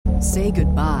Say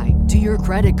goodbye to your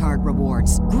credit card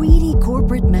rewards. Greedy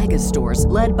corporate mega stores,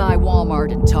 led by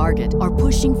Walmart and Target, are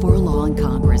pushing for a law in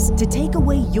Congress to take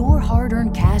away your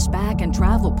hard-earned cash back and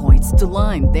travel points to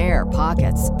line their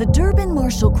pockets. The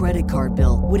Durbin-Marshall credit card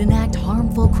bill would enact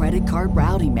harmful credit card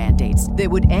routing mandates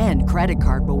that would end credit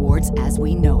card rewards as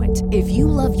we know it. If you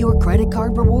love your credit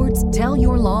card rewards, tell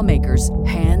your lawmakers,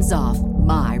 hands off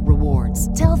my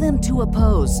rewards. Tell them to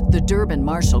oppose the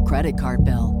Durbin-Marshall credit card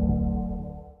bill.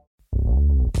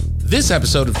 This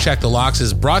episode of Check the Locks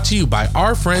is brought to you by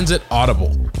our friends at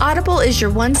Audible. Audible is your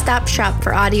one-stop shop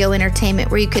for audio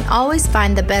entertainment where you can always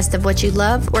find the best of what you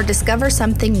love or discover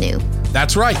something new.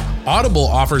 That's right. Audible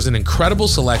offers an incredible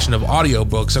selection of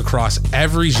audiobooks across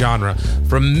every genre,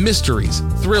 from mysteries,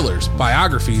 thrillers,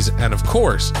 biographies, and of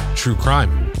course, true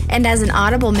crime. And as an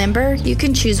Audible member, you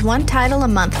can choose one title a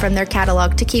month from their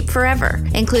catalog to keep forever,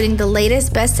 including the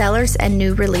latest bestsellers and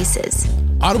new releases.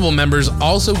 Audible members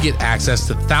also get access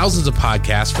to thousands of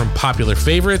podcasts from popular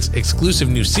favorites, exclusive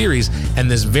new series,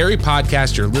 and this very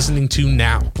podcast you're listening to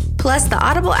now. Plus, the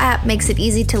Audible app makes it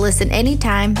easy to listen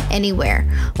anytime, anywhere.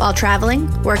 While traveling,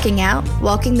 working out,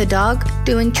 walking the dog,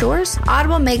 doing chores,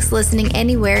 Audible makes listening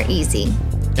anywhere easy.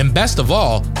 And best of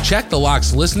all, Check the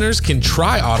Locks listeners can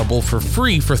try Audible for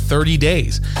free for 30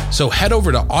 days. So head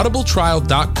over to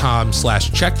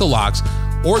audiblettrial.com/checkthelocks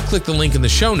or click the link in the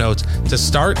show notes to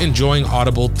start enjoying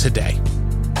Audible today.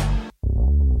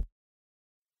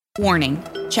 Warning,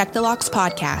 Check the Locks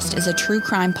podcast is a true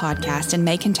crime podcast and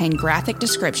may contain graphic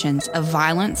descriptions of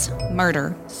violence,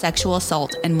 murder, sexual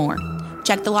assault, and more.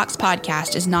 Check the Locks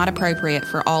podcast is not appropriate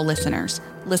for all listeners.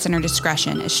 Listener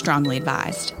discretion is strongly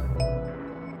advised.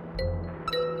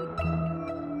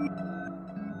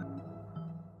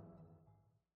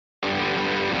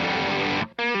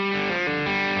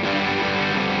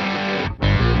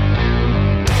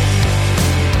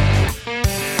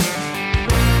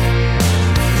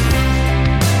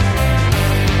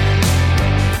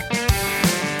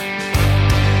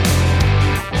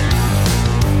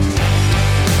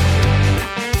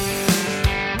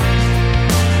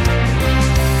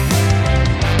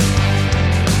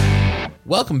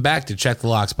 Welcome back to Check the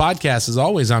Locks podcast. As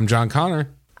always, I'm John Connor.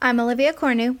 I'm Olivia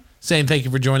Cornu. Saying thank you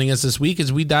for joining us this week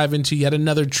as we dive into yet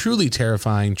another truly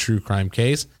terrifying true crime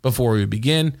case. Before we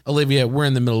begin, Olivia, we're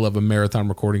in the middle of a marathon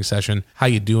recording session. How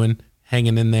you doing?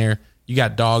 Hanging in there? You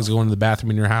got dogs going to the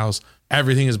bathroom in your house.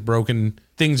 Everything is broken.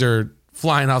 Things are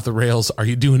flying off the rails. Are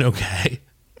you doing okay?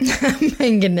 I'm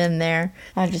hanging in there.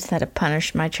 I just had to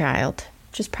punish my child.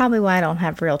 Which is probably why I don't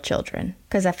have real children,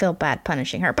 because I feel bad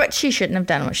punishing her. But she shouldn't have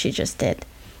done what she just did.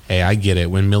 Hey, I get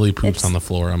it. When Millie poops on the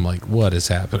floor, I'm like, what is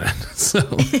happening? So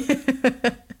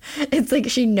it's like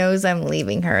she knows I'm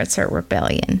leaving her. It's her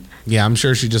rebellion. Yeah, I'm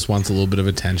sure she just wants a little bit of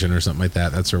attention or something like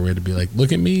that. That's her way to be like,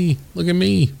 look at me. Look at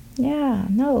me. Yeah,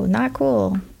 no, not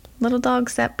cool. Little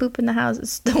dogs that poop in the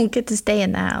house don't get to stay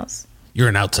in the house. You're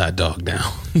an outside dog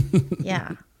now.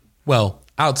 Yeah. Well,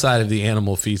 outside of the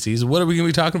animal feces, what are we going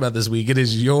to be talking about this week? It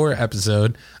is your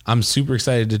episode. I'm super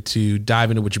excited to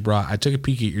dive into what you brought. I took a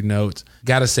peek at your notes.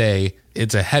 Gotta say,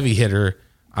 it's a heavy hitter.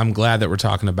 I'm glad that we're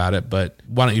talking about it, but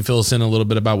why don't you fill us in a little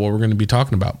bit about what we're going to be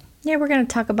talking about? Yeah, we're going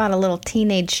to talk about a little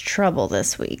teenage trouble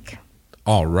this week.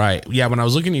 All right. Yeah, when I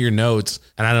was looking at your notes,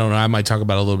 and I don't know, I might talk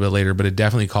about it a little bit later, but it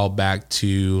definitely called back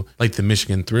to like the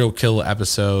Michigan Thrill Kill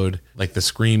episode, like the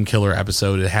Scream Killer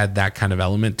episode. It had that kind of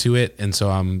element to it. And so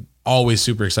I'm always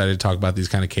super excited to talk about these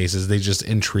kind of cases. They just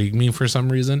intrigue me for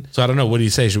some reason. So I don't know. What do you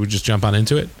say? Should we just jump on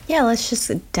into it? Yeah, let's just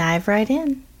dive right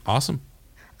in. Awesome.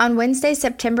 On Wednesday,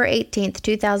 September 18th,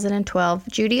 2012,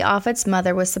 Judy Offit's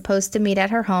mother was supposed to meet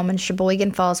at her home in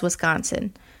Sheboygan Falls,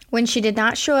 Wisconsin. When she did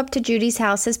not show up to Judy's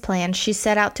house as planned, she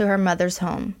set out to her mother's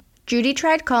home. Judy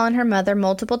tried calling her mother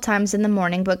multiple times in the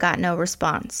morning but got no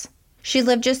response. She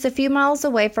lived just a few miles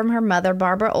away from her mother,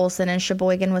 Barbara Olson, in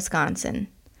Sheboygan, Wisconsin.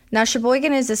 Now,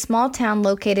 Sheboygan is a small town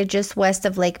located just west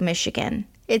of Lake Michigan.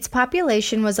 Its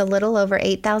population was a little over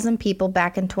 8,000 people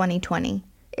back in 2020.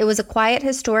 It was a quiet,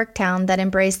 historic town that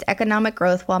embraced economic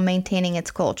growth while maintaining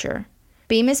its culture.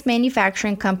 Bemis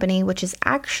Manufacturing Company, which is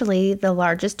actually the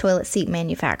largest toilet seat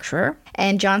manufacturer,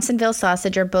 and Johnsonville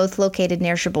Sausage are both located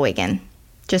near Sheboygan,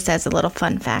 just as a little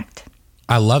fun fact.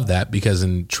 I love that because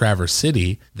in Traverse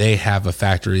City, they have a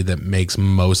factory that makes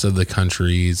most of the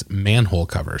country's manhole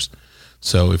covers.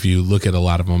 So if you look at a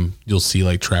lot of them, you'll see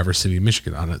like Traverse City,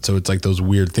 Michigan on it. So it's like those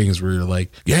weird things where you're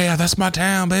like, yeah, that's my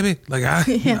town, baby. Like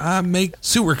I make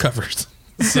sewer covers.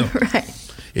 So Right.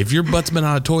 If your butt's been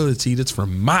on a toilet seat, it's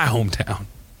from my hometown.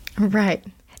 Right.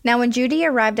 Now, when Judy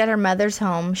arrived at her mother's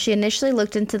home, she initially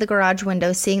looked into the garage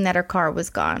window, seeing that her car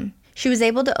was gone. She was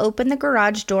able to open the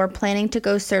garage door planning to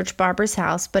go search Barbara's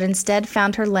house, but instead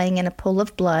found her laying in a pool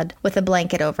of blood with a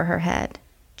blanket over her head.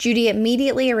 Judy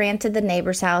immediately ran to the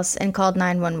neighbor's house and called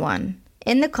 911.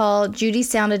 In the call, Judy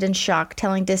sounded in shock,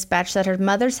 telling dispatch that her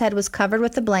mother's head was covered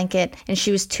with a blanket and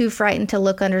she was too frightened to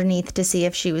look underneath to see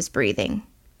if she was breathing.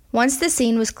 Once the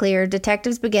scene was clear,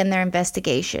 detectives began their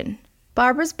investigation.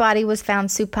 Barbara's body was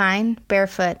found supine,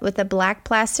 barefoot, with a black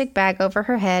plastic bag over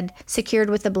her head,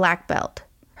 secured with a black belt.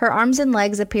 Her arms and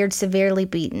legs appeared severely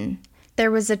beaten.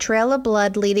 There was a trail of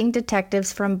blood leading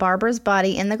detectives from Barbara's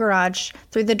body in the garage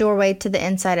through the doorway to the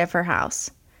inside of her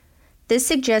house. This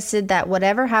suggested that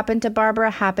whatever happened to Barbara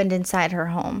happened inside her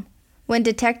home. When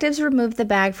detectives removed the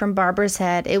bag from Barbara's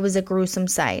head, it was a gruesome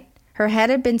sight. Her head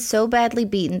had been so badly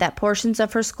beaten that portions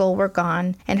of her skull were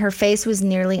gone, and her face was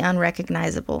nearly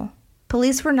unrecognizable.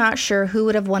 Police were not sure who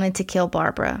would have wanted to kill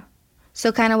Barbara.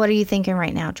 So kind of what are you thinking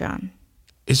right now, John?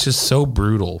 It's just so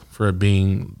brutal for it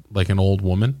being like an old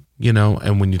woman, you know,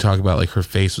 and when you talk about like her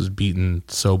face was beaten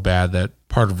so bad that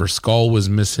part of her skull was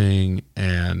missing.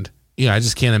 And, you know, I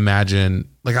just can't imagine,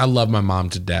 like, I love my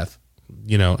mom to death,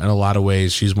 you know, in a lot of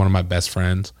ways, she's one of my best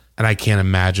friends. And I can't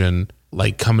imagine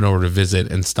like coming over to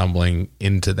visit and stumbling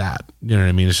into that. You know what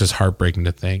I mean? It's just heartbreaking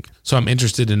to think. So I'm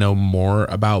interested to know more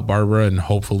about Barbara, and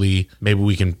hopefully maybe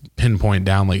we can pinpoint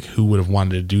down like who would have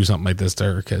wanted to do something like this to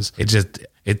her, because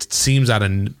it seems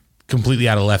completely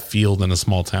out of left field in a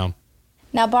small town.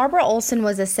 Now, Barbara Olson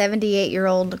was a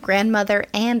 78-year-old grandmother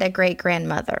and a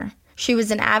great-grandmother. She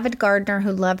was an avid gardener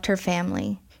who loved her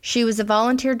family. She was a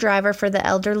volunteer driver for the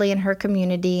elderly in her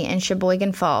community in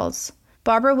Sheboygan Falls.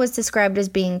 Barbara was described as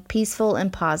being peaceful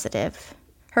and positive.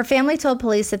 Her family told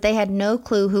police that they had no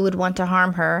clue who would want to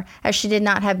harm her, as she did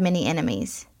not have many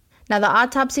enemies. Now, the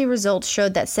autopsy results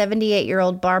showed that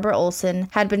 78-year-old Barbara Olson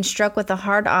had been struck with a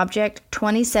hard object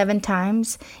 27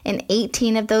 times, and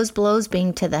 18 of those blows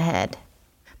being to the head.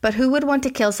 But who would want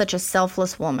to kill such a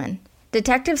selfless woman?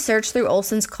 Detectives searched through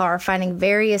Olson's car, finding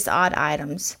various odd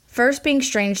items, first being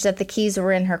strange that the keys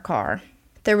were in her car.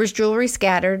 There was jewelry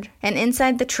scattered, and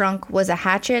inside the trunk was a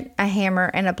hatchet, a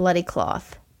hammer, and a bloody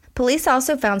cloth. Police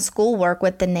also found schoolwork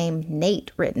with the name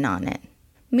Nate written on it.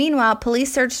 Meanwhile,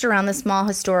 police searched around the small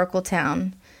historical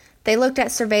town. They looked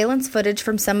at surveillance footage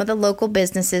from some of the local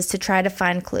businesses to try to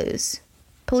find clues.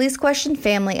 Police questioned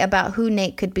family about who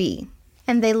Nate could be,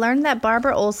 and they learned that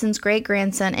Barbara Olson's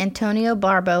great-grandson Antonio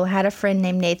Barbo had a friend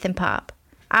named Nathan Pop.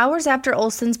 Hours after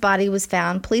Olson's body was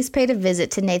found, police paid a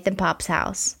visit to Nathan Pop's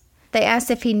house. They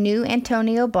asked if he knew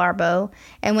Antonio Barbo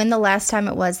and when the last time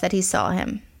it was that he saw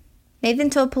him. Nathan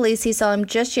told police he saw him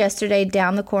just yesterday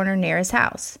down the corner near his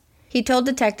house. He told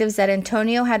detectives that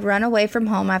Antonio had run away from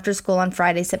home after school on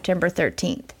Friday, September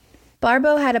 13th.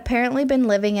 Barbo had apparently been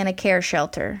living in a care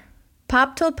shelter.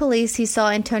 Pop told police he saw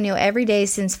Antonio every day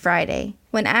since Friday.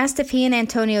 When asked if he and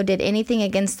Antonio did anything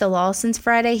against the law since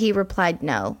Friday, he replied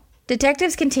no.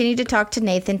 Detectives continued to talk to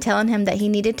Nathan, telling him that he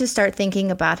needed to start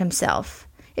thinking about himself.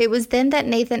 It was then that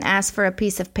Nathan asked for a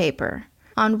piece of paper,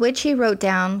 on which he wrote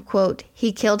down, quote,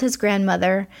 "He killed his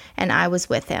grandmother, and I was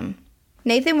with him."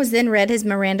 Nathan was then read his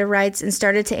Miranda rights and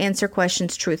started to answer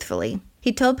questions truthfully.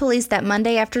 He told police that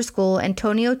Monday after school,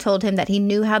 Antonio told him that he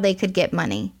knew how they could get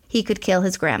money. He could kill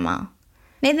his grandma.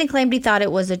 Nathan claimed he thought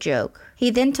it was a joke. He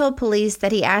then told police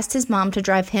that he asked his mom to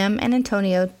drive him and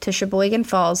Antonio to Sheboygan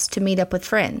Falls to meet up with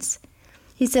friends.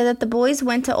 He said that the boys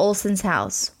went to Olson's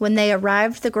house. When they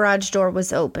arrived, the garage door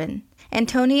was open.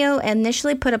 Antonio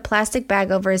initially put a plastic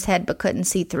bag over his head but couldn't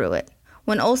see through it.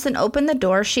 When Olson opened the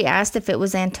door, she asked if it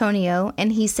was Antonio,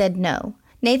 and he said no.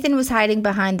 Nathan was hiding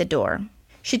behind the door.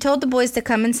 She told the boys to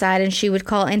come inside and she would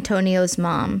call Antonio's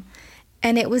mom.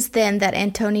 And it was then that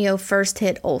Antonio first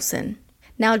hit Olson.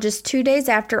 Now, just 2 days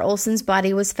after Olson's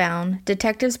body was found,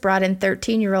 detectives brought in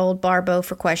 13-year-old Barbo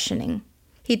for questioning.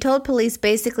 He told police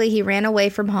basically he ran away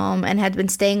from home and had been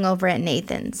staying over at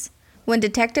Nathan's. When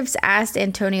detectives asked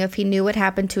Antonio if he knew what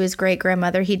happened to his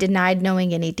great-grandmother, he denied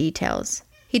knowing any details.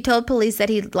 He told police that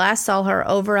he last saw her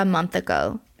over a month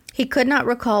ago. He could not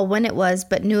recall when it was,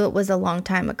 but knew it was a long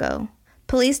time ago.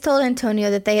 Police told Antonio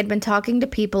that they had been talking to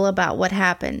people about what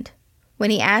happened. When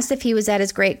he asked if he was at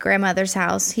his great-grandmother's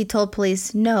house, he told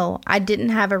police, "No, I didn't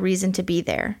have a reason to be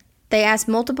there." They asked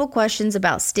multiple questions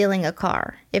about stealing a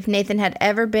car, if Nathan had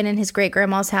ever been in his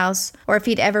great-grandma's house, or if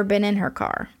he'd ever been in her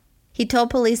car. He told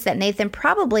police that Nathan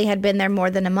probably had been there more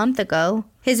than a month ago.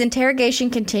 His interrogation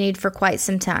continued for quite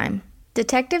some time.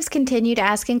 Detectives continued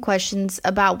asking questions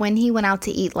about when he went out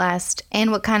to eat last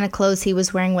and what kind of clothes he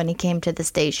was wearing when he came to the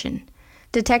station.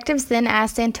 Detectives then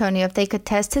asked Antonio if they could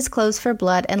test his clothes for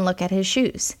blood and look at his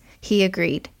shoes. He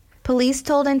agreed. Police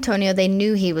told Antonio they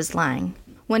knew he was lying.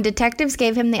 When detectives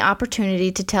gave him the opportunity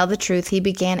to tell the truth, he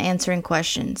began answering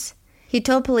questions. He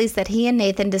told police that he and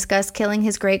Nathan discussed killing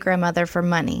his great-grandmother for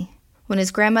money. When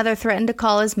his grandmother threatened to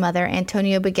call his mother,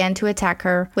 Antonio began to attack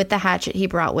her with the hatchet he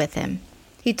brought with him.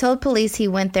 He told police he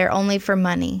went there only for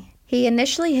money. He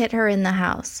initially hit her in the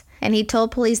house, and he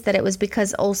told police that it was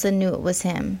because Olson knew it was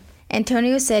him.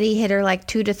 Antonio said he hit her like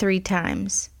 2 to 3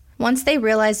 times. Once they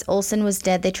realized Olson was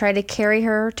dead, they tried to carry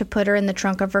her to put her in the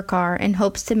trunk of her car in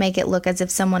hopes to make it look as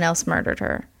if someone else murdered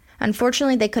her.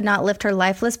 Unfortunately, they could not lift her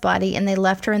lifeless body, and they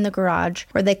left her in the garage,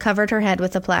 where they covered her head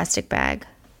with a plastic bag.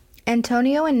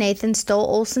 Antonio and Nathan stole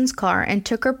Olson's car and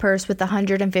took her purse with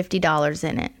 $150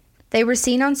 in it. They were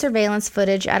seen on surveillance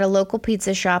footage at a local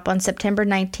pizza shop on September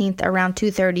 19th around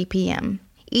 2:30 p.m.,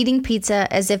 eating pizza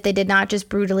as if they did not just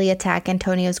brutally attack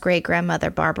Antonio's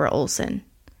great-grandmother, Barbara Olson.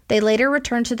 They later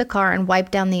returned to the car and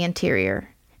wiped down the interior.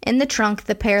 In the trunk,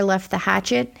 the pair left the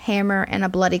hatchet, hammer, and a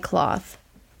bloody cloth.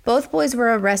 Both boys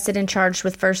were arrested and charged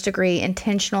with first-degree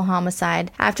intentional homicide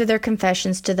after their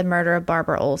confessions to the murder of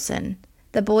Barbara Olson.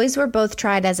 The boys were both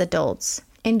tried as adults.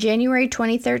 In January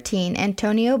 2013,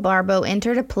 Antonio Barbo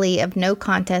entered a plea of no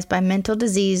contest by mental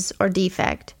disease or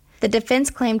defect. The defense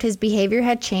claimed his behavior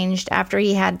had changed after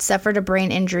he had suffered a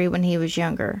brain injury when he was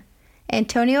younger.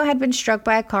 Antonio had been struck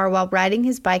by a car while riding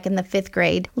his bike in the 5th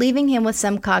grade, leaving him with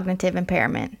some cognitive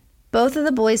impairment. Both of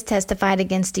the boys testified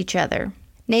against each other.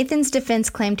 Nathan's defense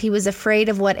claimed he was afraid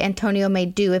of what Antonio may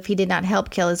do if he did not help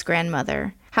kill his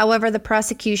grandmother. However, the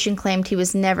prosecution claimed he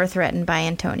was never threatened by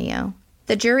Antonio.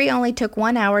 The jury only took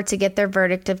 1 hour to get their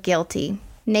verdict of guilty.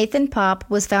 Nathan Popp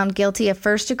was found guilty of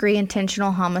first-degree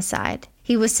intentional homicide.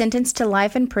 He was sentenced to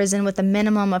life in prison with a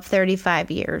minimum of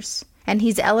 35 years. And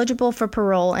he's eligible for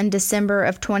parole in December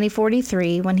of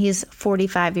 2043 when he's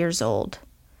 45 years old.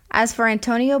 As for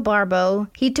Antonio Barbo,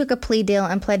 he took a plea deal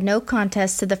and pled no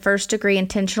contest to the first-degree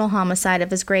intentional homicide of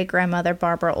his great-grandmother,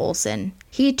 Barbara Olson.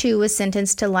 He, too, was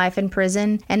sentenced to life in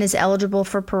prison and is eligible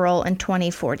for parole in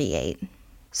 2048.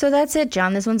 So that's it,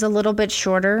 John. This one's a little bit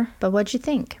shorter, but what'd you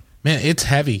think? Man, it's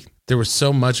heavy. There was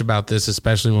so much about this,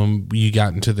 especially when you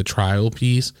got into the trial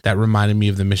piece, that reminded me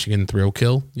of the Michigan thrill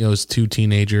kill. You know, it's 2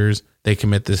 teenagers. They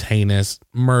commit this heinous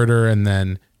murder, and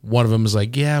then one of them is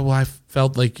like, yeah, well, I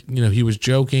felt like, you know, he was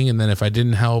joking, and then if I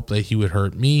didn't help, that he would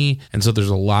hurt me. And so there's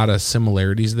a lot of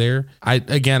similarities there. I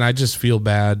just feel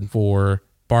bad for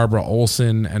Barbara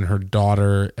Olson and her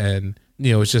daughter, and,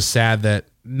 you know, it's just sad that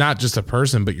not just a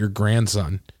person, but your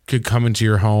grandson could come into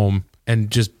your home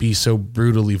and just be so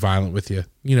brutally violent with you.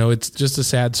 You know, it's just a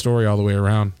sad story all the way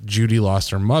around. Judy lost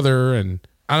her mother, and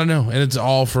I don't know. And it's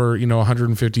all for, you know,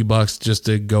 $150 just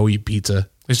to go eat pizza.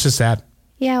 It's just sad.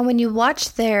 Yeah, when you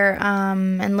watch their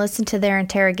and listen to their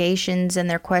interrogations and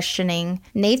their questioning,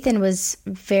 Nathan was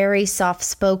very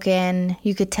soft-spoken.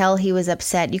 You could tell he was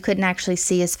upset. You couldn't actually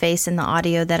see his face in the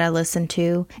audio that I listened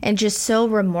to. And just so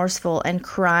remorseful and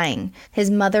crying. His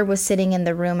mother was sitting in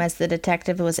the room as the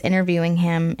detective was interviewing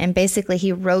him, and basically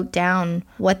he wrote down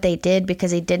what they did because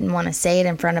he didn't want to say it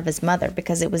in front of his mother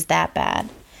because it was that bad.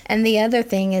 And the other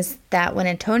thing is that when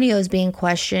Antonio's being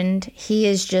questioned, he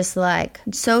is just like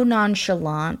so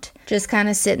nonchalant, just kind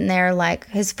of sitting there. Like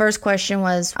his first question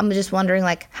was, I'm just wondering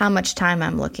like how much time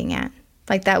I'm looking at.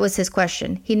 Like that was his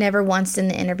question. He never once in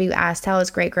the interview asked how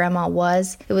his great grandma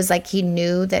was. It was like he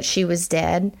knew that she was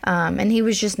dead. And he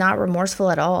was just not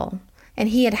remorseful at all. And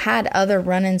he had had other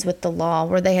run-ins with the law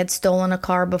where they had stolen a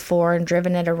car before and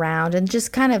driven it around, and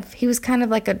just he was kind of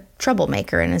like a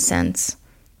troublemaker in a sense.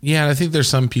 Yeah, I think there's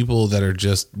some people that are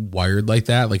just wired like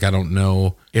that. Like, I don't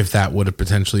know if that would have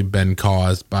potentially been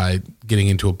caused by getting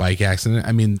into a bike accident.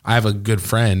 I mean, I have a good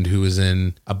friend who was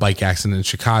in a bike accident in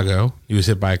Chicago. He was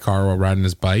hit by a car while riding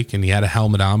his bike, and he had a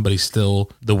helmet on, but he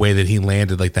still, the way that he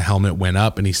landed, like the helmet went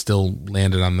up and he still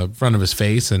landed on the front of his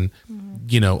face. And,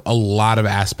 you know, a lot of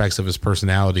aspects of his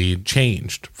personality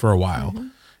changed for a while. Mm-hmm.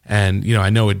 And, you know,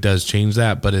 I know it does change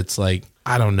that, but it's like,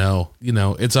 I don't know, you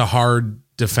know, it's a hard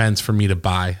defense for me to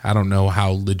buy. I don't know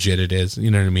how legit it is. You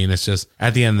know what I mean? It's just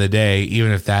at the end of the day,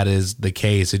 even if that is the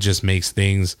case, it just makes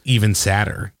things even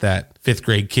sadder. That 5th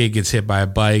grade kid gets hit by a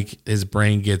bike, his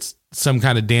brain gets some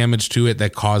kind of damage to it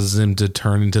that causes him to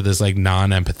turn into this like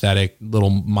non-empathetic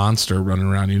little monster running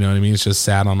around. You know what I mean? It's just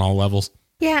sad on all levels.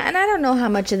 Yeah, and I don't know how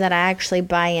much of that I actually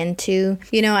buy into.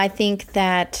 You know, I think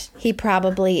that he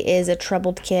probably is a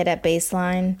troubled kid at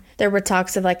baseline. There were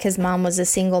talks of like his mom was a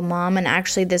single mom, and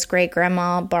actually this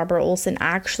great-grandma, Barbara Olson,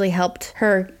 actually helped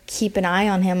her keep an eye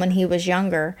on him when he was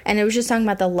younger. And it was just talking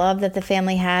about the love that the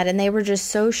family had, and they were just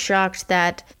so shocked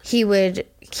that he would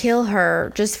kill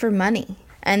her just for money.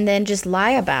 and then just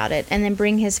lie about it and then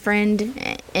bring his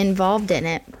friend involved in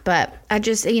it. But I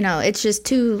just, it's just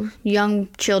two young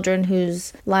children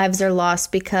whose lives are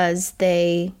lost because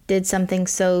they did something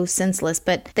so senseless.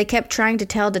 But they kept trying to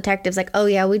tell detectives, like, oh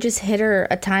yeah, we just hit her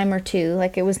a time or two,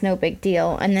 like it was no big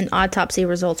deal. And then autopsy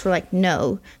results were like,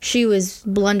 no, she was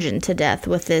bludgeoned to death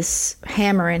with this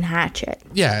hammer and hatchet.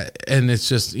 Yeah, and it's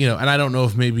just, and I don't know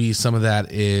if maybe some of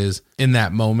that is in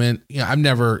that moment. I've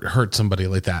never hurt somebody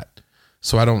like that.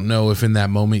 So I don't know if in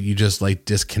that moment you just like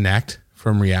disconnect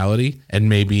from reality, and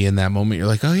maybe in that moment you're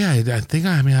like, oh yeah, I think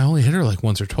I only hit her like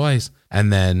once or twice,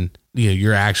 and then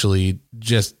you're actually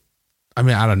just, I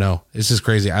don't know, it's just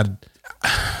crazy. I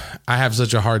have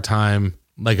such a hard time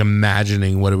like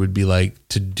imagining what it would be like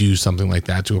to do something like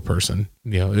that to a person.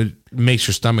 It makes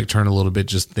your stomach turn a little bit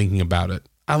just thinking about it.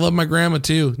 I love my grandma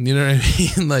too, you know what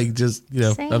I mean? Like just,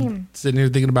 I'm sitting here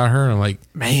thinking about her and I'm like,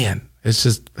 man,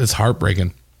 it's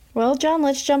heartbreaking. Well, John,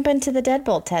 let's jump into the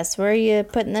deadbolt test. Where are you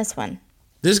putting this one?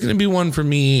 This is going to be one for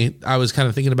me. I was kind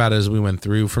of thinking about it as we went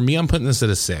through. For me, I'm putting this at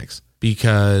a 6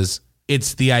 because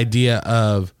it's the idea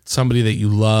of somebody that you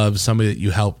love, somebody that you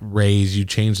helped raise, you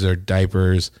changed their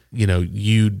diapers,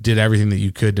 you did everything that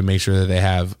you could to make sure that they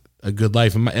have a good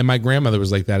life. And my grandmother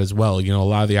was like that as well. A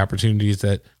lot of the opportunities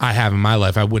that I have in my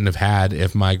life, I wouldn't have had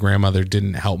if my grandmother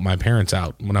didn't help my parents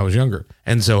out when I was younger.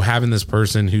 And so having this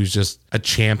person who's just a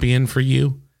champion for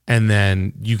you, and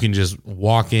then you can just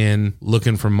walk in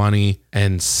looking for money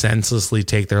and senselessly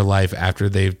take their life after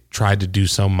they've tried to do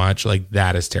so much, like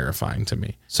that is terrifying to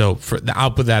me. So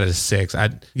I'll put that at a 6. I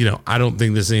don't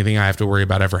think this is anything I have to worry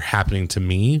about ever happening to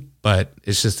me, but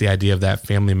it's just the idea of that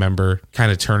family member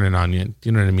kind of turning on you.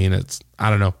 You know what I mean? I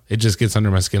don't know. It just gets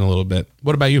under my skin a little bit.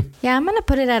 What about you? Yeah, I'm going to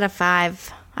put it at a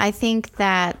 5. I think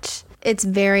that it's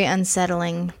very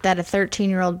unsettling that a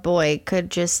 13-year-old boy could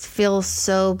just feel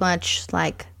so much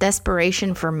like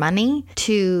desperation for money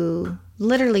to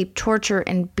literally torture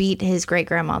and beat his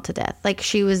great-grandma to death. Like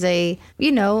she was a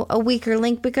weaker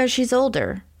link because she's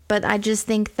older. But I just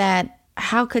think that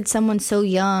how could someone so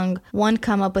young, one,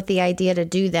 come up with the idea to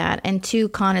do that, and two,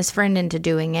 con his friend into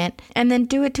doing it, and then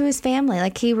do it to his family?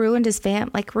 Like he ruined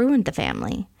ruined the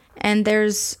family. And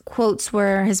there's quotes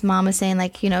where his mom is saying,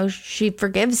 like, she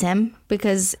forgives him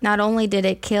because not only did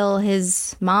it kill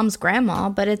his mom's grandma,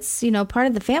 but it's, part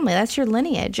of the family. That's your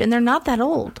lineage. And they're not that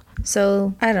old.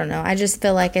 So I don't know. I just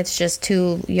feel like it's just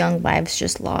two young lives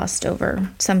just lost over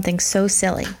something so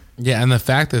silly. Yeah. And the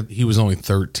fact that he was only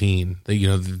 13,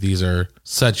 that, these are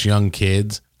such young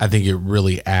kids, I think it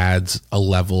really adds a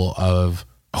level of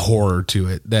horror to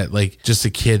it, that like just a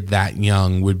kid that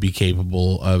young would be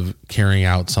capable of carrying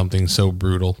out something so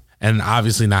brutal, and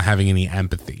obviously not having any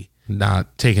empathy,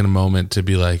 not taking a moment to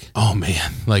be like, oh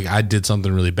man, like I did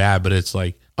something really bad, but it's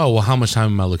like, oh, well, how much time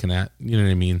am I looking at? You know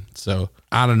what I mean? So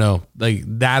I don't know. Like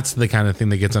that's the kind of thing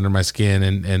that gets under my skin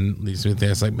and leads me to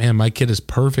think, it's like, man, my kid is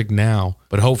perfect now,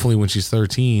 but hopefully when she's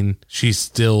 13, she's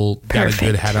still got a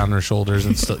good head on her shoulders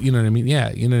and still, you know what I mean?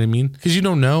 Yeah. You know what I mean? Because you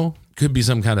don't know. Could be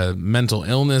some kind of mental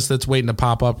illness that's waiting to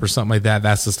pop up or something like that.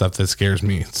 That's the stuff that scares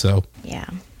me. So yeah.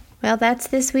 Well, that's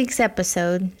this week's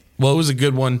episode. Well, it was a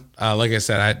good one. Like I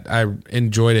said, I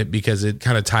enjoyed it because it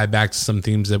kind of tied back to some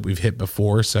themes that we've hit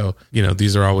before. So,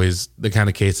 these are always the kind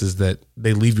of cases that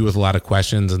they leave you with a lot of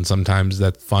questions, and sometimes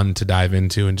that's fun to dive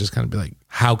into and just kind of be like,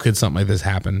 how could something like this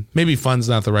happen? Maybe fun's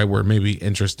not the right word. Maybe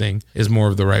interesting is more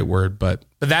of the right word. But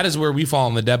that is where we fall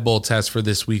on the deadbolt test for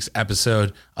this week's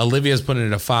episode. Olivia's putting it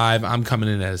at a 5. I'm coming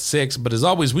in at a 6. But as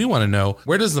always, we want to know,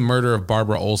 where does the murder of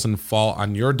Barbara Olson fall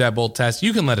on your deadbolt test?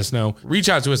 You can let us know. Reach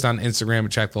out to us on Instagram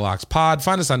at Check the Locks Pod.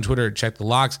 Find us on Twitter at Check the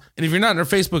Locks. And if you're not in our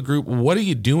Facebook group, what are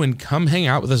you doing? Come hang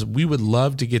out with us. We would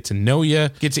love to get to know you,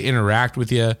 get to interact with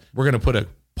you. We're going to put a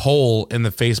poll in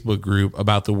the Facebook group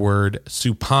about the word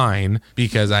supine,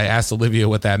 because I asked Olivia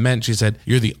what that meant. She said,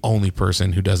 you're the only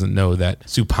person who doesn't know that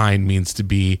supine means to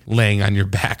be laying on your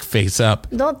back face up.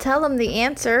 Don't tell them the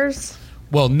answers.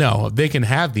 Well, no, they can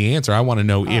have the answer. I want to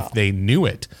know if they knew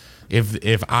it.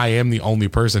 If I am the only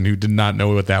person who did not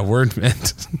know what that word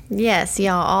meant. Yes,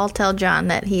 y'all all tell John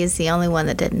that he is the only one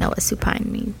that didn't know what supine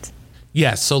means.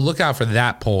 Yes, so look out for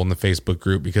that poll in the Facebook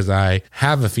group, because I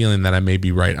have a feeling that I may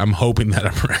be right. I'm hoping that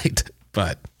I'm right.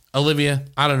 But Olivia,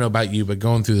 I don't know about you, but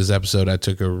going through this episode, I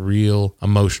took a real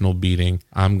emotional beating.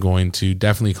 I'm going to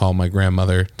definitely call my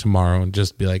grandmother tomorrow and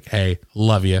just be like, hey,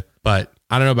 love you. But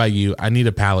I don't know about you. I need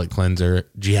a palate cleanser.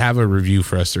 Do you have a review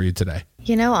for us to read today?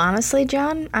 You know, honestly,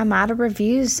 John, I'm out of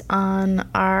reviews on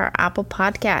our Apple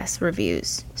Podcast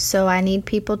reviews. So I need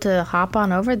people to hop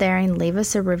on over there and leave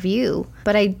us a review.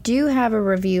 But I do have a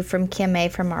review from Kim A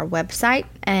from our website.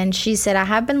 And she said, I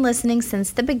have been listening since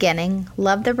the beginning.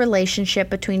 Love the relationship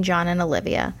between John and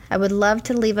Olivia. I would love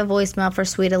to leave a voicemail for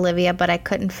sweet Olivia, but I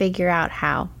couldn't figure out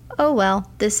how. Oh well,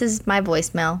 this is my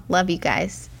voicemail. Love you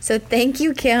guys. So thank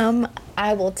you, Kim.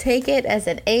 I will take it as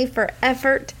an A for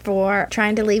effort for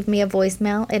trying to leave me a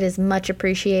voicemail. It is much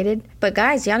appreciated. But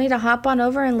guys, y'all need to hop on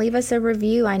over and leave us a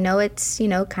review. I know it's,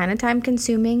 kind of time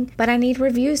consuming, but I need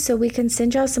reviews so we can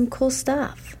send y'all some cool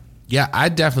stuff. Yeah, I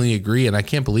definitely agree. And I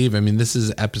can't believe, this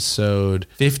is episode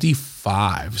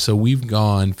 55. So we've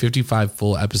gone 55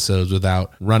 full episodes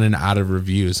without running out of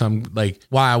reviews. So I'm like,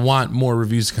 while I want more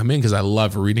reviews to come in because I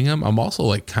love reading them, I'm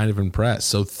also kind of impressed.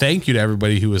 So thank you to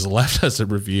everybody who has left us a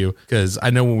review, because I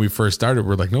know when we first started,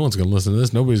 we're like, no one's going to listen to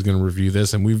this. Nobody's going to review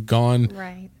this. And we've gone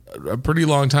a pretty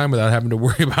long time without having to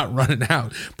worry about running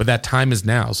out. But that time is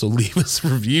now. So leave us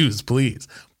reviews, please.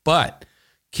 But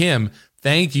Kim,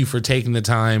 thank you for taking the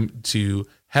time to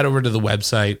head over to the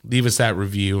website, leave us that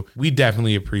review. We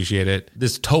definitely appreciate it.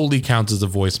 This totally counts as a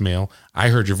voicemail. I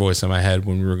heard your voice in my head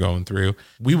when we were going through.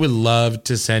 We would love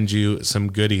to send you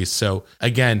some goodies. So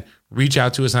again, reach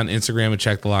out to us on Instagram at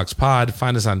Check the Locks Pod.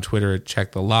 Find us on Twitter at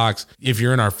Check the Locks. If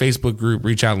you're in our Facebook group,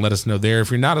 reach out and let us know there. If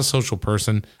you're not a social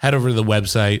person, head over to the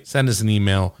website, send us an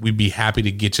email. We'd be happy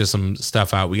to get you some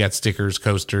stuff out. We got stickers,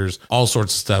 coasters, all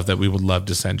sorts of stuff that we would love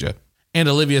to send you. And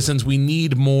Olivia, since we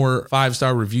need more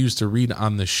 5-star reviews to read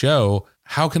on the show,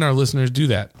 how can our listeners do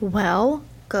that? Well,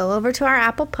 go over to our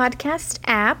Apple Podcast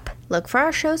app, look for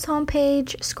our show's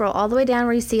homepage, scroll all the way down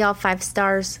where you see all 5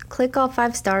 stars, click all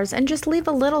 5 stars, and just leave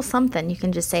a little something. You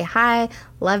can just say, hi,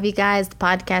 love you guys, the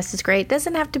podcast is great. It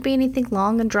doesn't have to be anything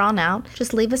long and drawn out.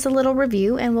 Just leave us a little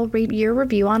review and we'll read your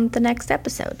review on the next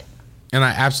episode. And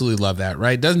I absolutely love that,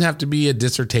 right? It doesn't have to be a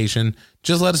dissertation.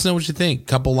 Just let us know what you think.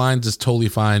 Couple lines is totally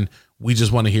fine. We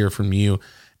just want to hear from you.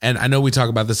 And I know we talk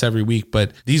about this every week,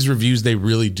 but these reviews, they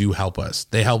really do help us.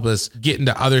 They help us get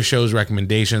into other shows'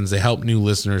 recommendations. They help new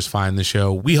listeners find the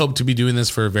show. We hope to be doing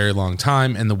this for a very long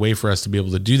time. And the way for us to be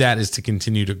able to do that is to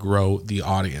continue to grow the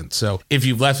audience. So if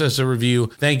you've left us a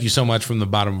review, thank you so much from the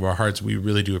bottom of our hearts. We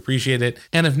really do appreciate it.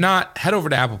 And if not, head over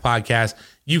to Apple Podcasts.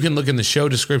 You can look in the show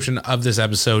description of this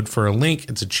episode for a link.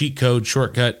 It's a cheat code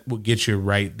shortcut. Will get you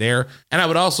right there. And I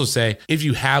would also say, if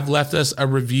you have left us a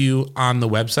review on the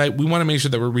website, we want to make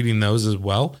sure that we're reading those as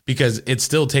well, because it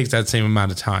still takes that same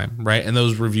amount of time, right? And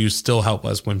those reviews still help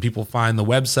us. When people find the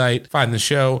website, find the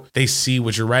show, they see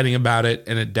what you're writing about it,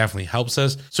 and it definitely helps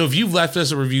us. So if you've left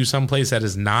us a review someplace that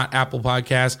is not Apple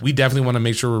Podcasts, we definitely want to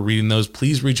make sure we're reading those.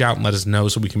 Please reach out and let us know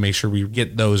so we can make sure we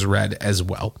get those read as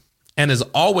well. And as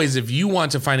always, if you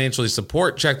want to financially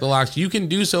support Check the Locks, you can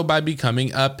do so by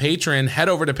becoming a patron. Head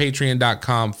over to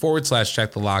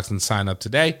patreon.com/Check the Locks and sign up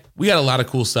today. We got a lot of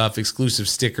cool stuff, exclusive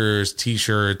stickers,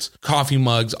 t-shirts, coffee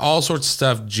mugs, all sorts of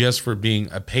stuff just for being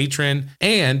a patron.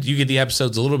 And you get the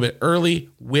episodes a little bit early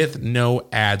with no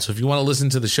ads. So if you want to listen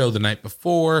to the show the night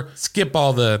before, skip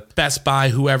all the Best Buy,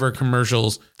 whoever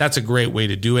commercials, that's a great way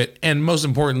to do it. And most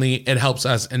importantly, it helps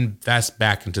us invest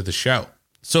back into the show.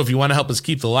 So if you want to help us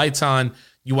keep the lights on,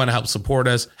 you want to help support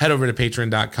us, head over to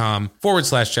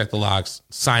patreon.com/Check the Locks,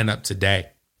 sign up today.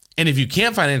 And if you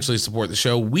can't financially support the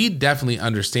show, we definitely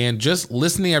understand. Just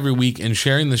listening every week and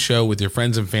sharing the show with your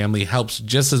friends and family helps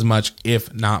just as much,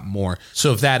 if not more.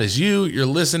 So if that is you, you're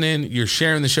listening, you're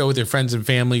sharing the show with your friends and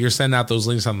family, you're sending out those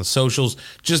links on the socials,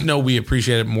 just know we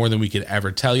appreciate it more than we could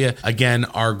ever tell you. Again,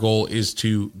 our goal is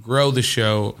to grow the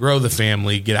show, grow the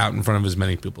family, get out in front of as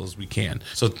many people as we can.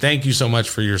 So thank you so much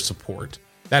for your support.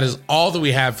 That is all that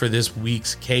we have for this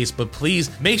week's case, but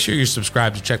please make sure you're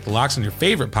subscribed to Check the Locks on your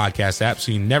favorite podcast app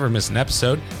so you never miss an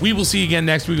episode. We will see you again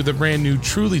next week with a brand new,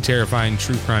 truly terrifying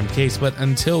true crime case, but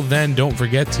until then, don't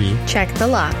forget to check the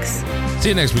locks. See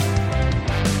you next week.